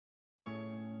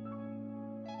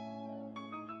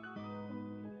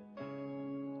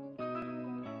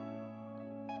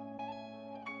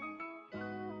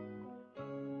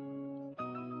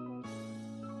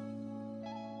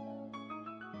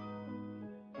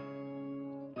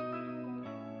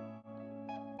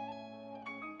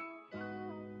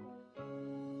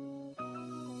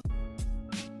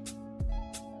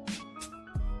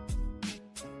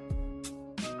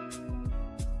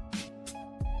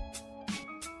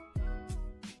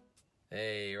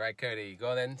Hey, right, Cody. Go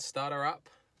on then. Start her up.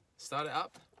 Start it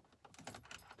up.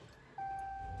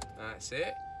 That's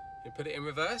it. You put it in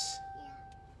reverse. Yeah.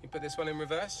 You put this one in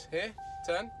reverse. Here,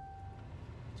 turn.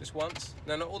 Just once.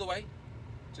 No, not all the way.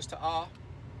 Just to R.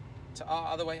 To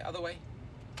R, other way, other way.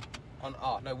 On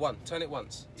R. No, one. Turn it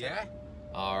once. Yeah?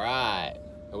 All right.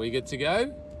 Are we good to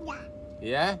go? Yeah.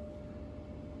 Yeah?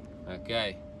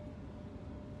 Okay.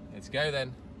 Let's go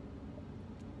then.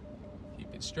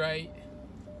 Keep it straight.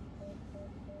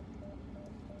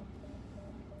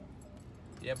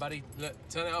 Yeah, buddy. Look,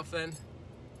 turn it off then.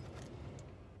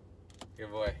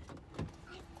 Good boy.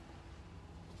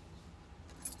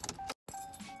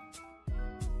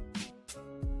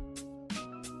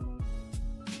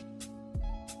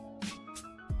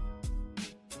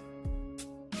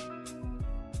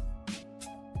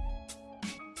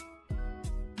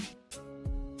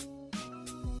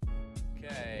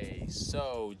 Okay,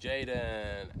 so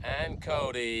Jaden and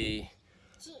Cody,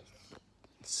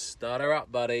 start her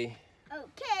up, buddy.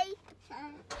 Okay.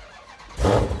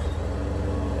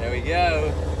 There we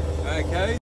go.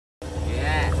 Okay.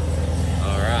 Yeah.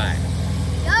 All right.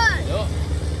 Done. Oh.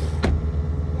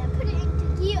 Now put it into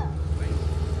gear.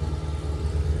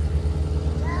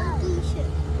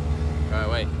 All right,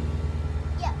 wait.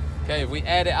 Yeah. Okay, if we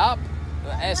aired it up,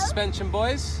 the air suspension,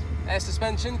 boys. Air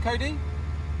suspension, Cody.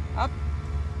 Up.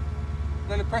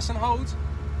 Then press and hold.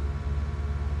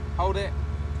 Hold it.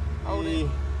 Hold it.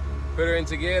 Put her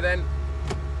into gear then.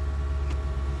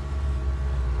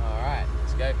 All right,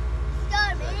 let's go.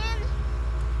 Start, man.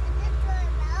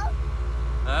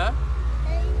 Huh?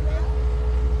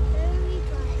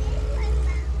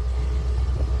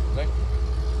 Look.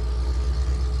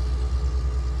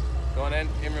 Go on in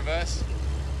reverse.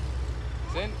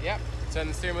 It's in, yep. Turn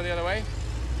the steering wheel the other way.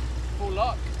 Full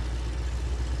lock.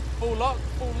 Full lock,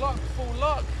 full lock, full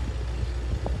lock.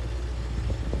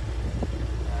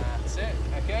 That's it,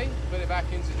 okay. Put it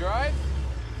back into drive.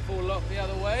 Full lock the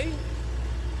other way.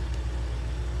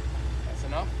 That's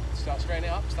enough. Start straightening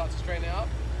it up, start to straighten it up.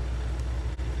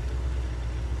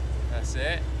 That's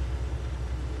it.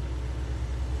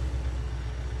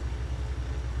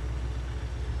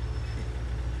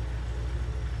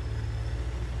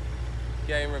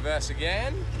 Okay, in reverse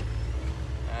again.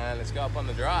 And let's go up on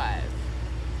the drive.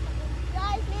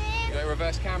 Drive, man. You got a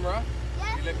reverse camera?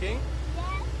 Yes. You looking?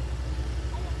 Yes.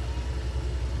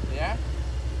 Yeah?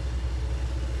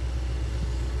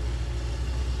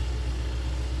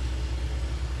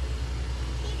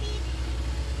 Beep, beep.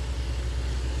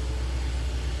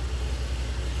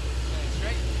 Okay,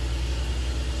 straight.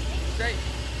 Straight.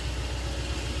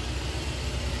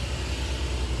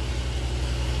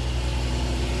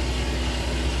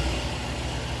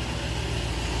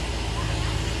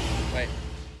 Wait.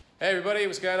 Hey everybody,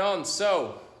 what's going on?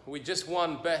 So, we just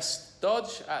won Best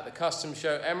Dodge at the Custom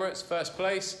Show Emirates, first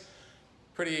place.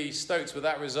 Pretty stoked with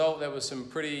that result. There were some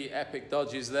pretty epic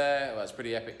Dodges there. Well, it's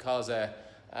pretty epic cars there.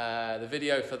 The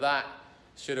video for that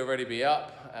should already be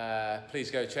up.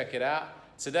 Please go check it out.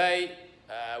 Today,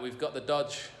 we've got the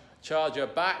Dodge Charger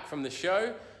back from the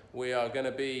show. We are going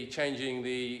to be changing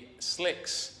the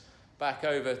slicks back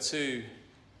over to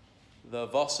the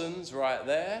Vossens right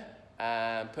there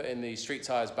and putting the street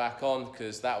tires back on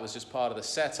because that was just part of the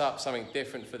setup, something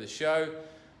different for the show.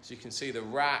 As you can see, the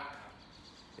wrap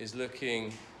is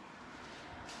looking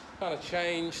kind of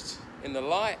changed in the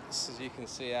lights, as you can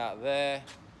see out there.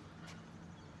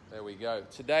 There we go.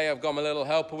 Today I've got my little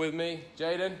helper with me,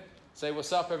 Jaden. Say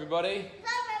what's up, everybody.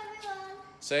 What's up, everyone?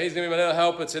 So he's gonna be my little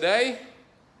helper today.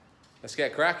 Let's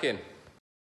get cracking.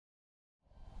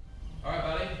 All right,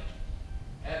 buddy.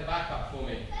 Air the back up for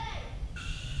me.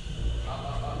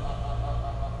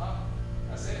 Up.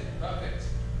 That's it, perfect.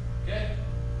 Okay,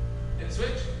 hit the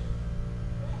switch.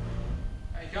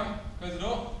 There you come, close the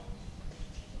door.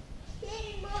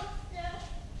 Hey, monster.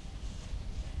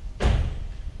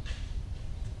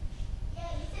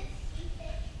 Yeah, you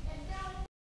said that down.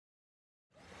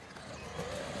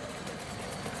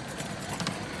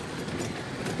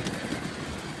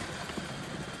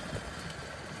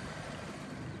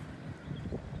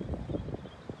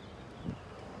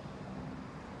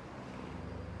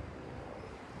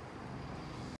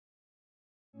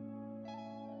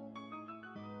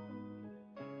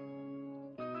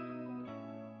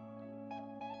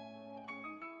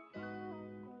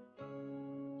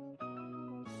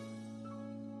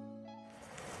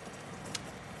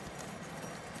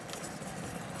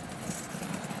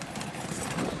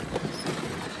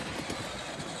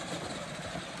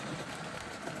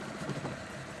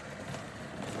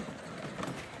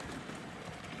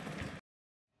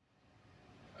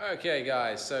 Okay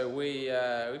guys, so we've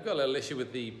got a little issue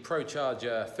with the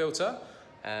ProCharger filter.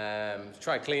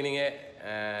 Tried cleaning it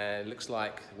and it looks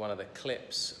like one of the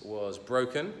clips was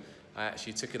broken. I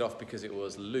actually took it off because it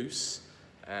was loose,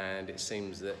 and it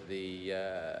seems that the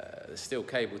steel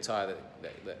cable tie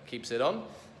that keeps it on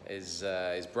is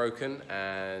broken,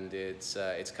 and it's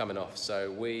coming off.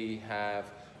 So we have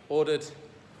ordered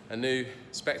a new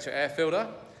Spectra air filter.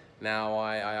 Now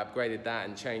I upgraded that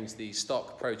and changed the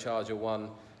stock ProCharger one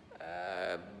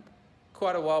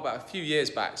quite a while back, a few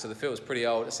years back, so the filter's pretty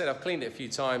old. I said I've cleaned it a few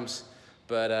times,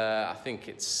 but I think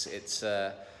it's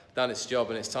done its job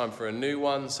and it's time for a new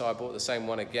one. So I bought the same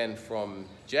one again from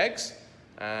Jegs,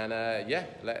 and yeah,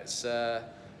 let's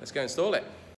go install it.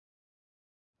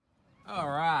 All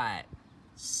right,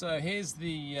 so here's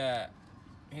the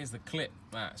clip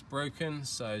that's broken.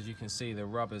 So as you can see, the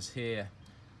rubber's here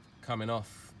coming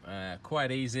off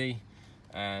quite easy,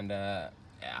 and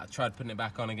yeah, I tried putting it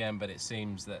back on again, but it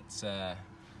seems that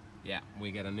yeah,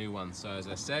 we get a new one. So as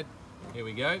I said, here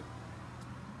we go.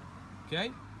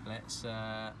 Okay, let's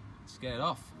get it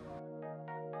off.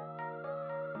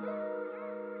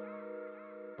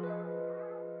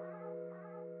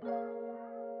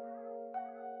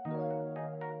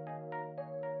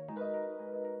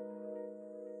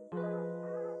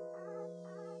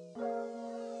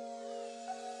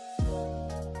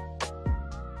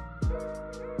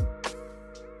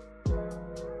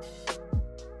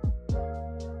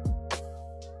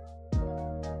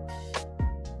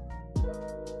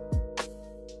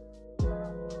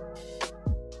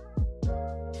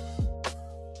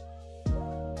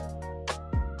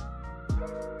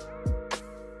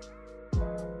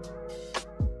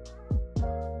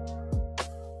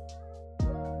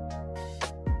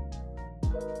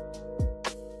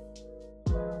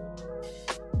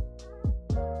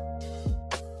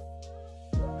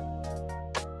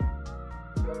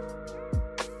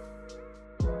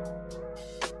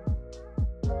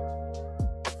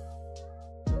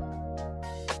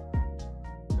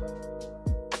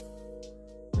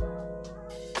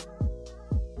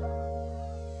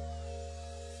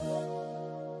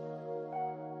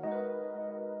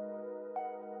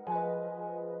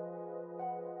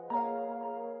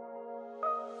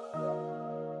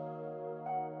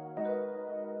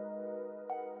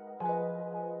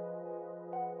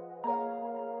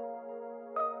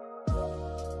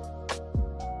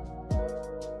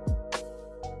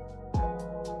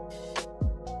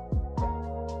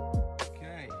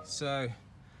 So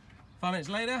 5 minutes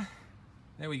later,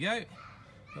 there we go.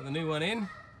 Got the new one in,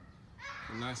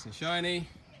 nice and shiny,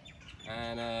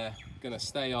 and gonna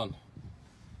stay on.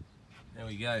 There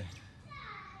we go. So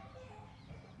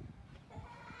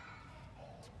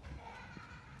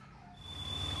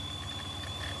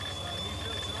new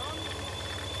filter on.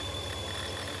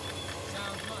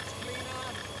 Sounds much cleaner.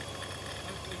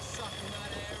 Hopefully sucking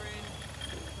that air in.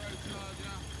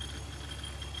 ProCharger.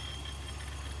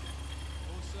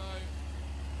 Also,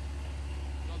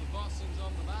 got the bossings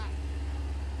on the back.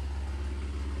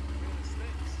 Feel the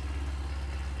slicks.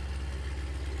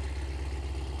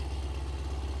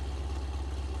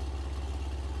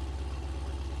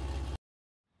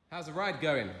 How's the ride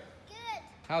going? Good.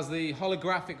 How's the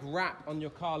holographic wrap on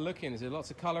your car looking? Is there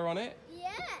lots of colour on it? Yeah.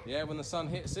 Yeah, when the sun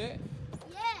hits it?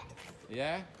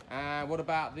 Yeah. Yeah? What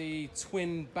about the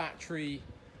twin battery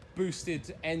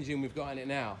boosted engine we've got in it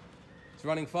now? It's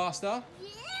running faster? Yeah.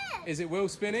 Is it wheel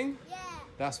spinning? Yeah.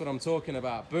 That's what I'm talking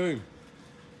about. Boom.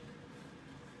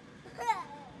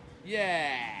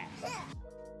 Yeah.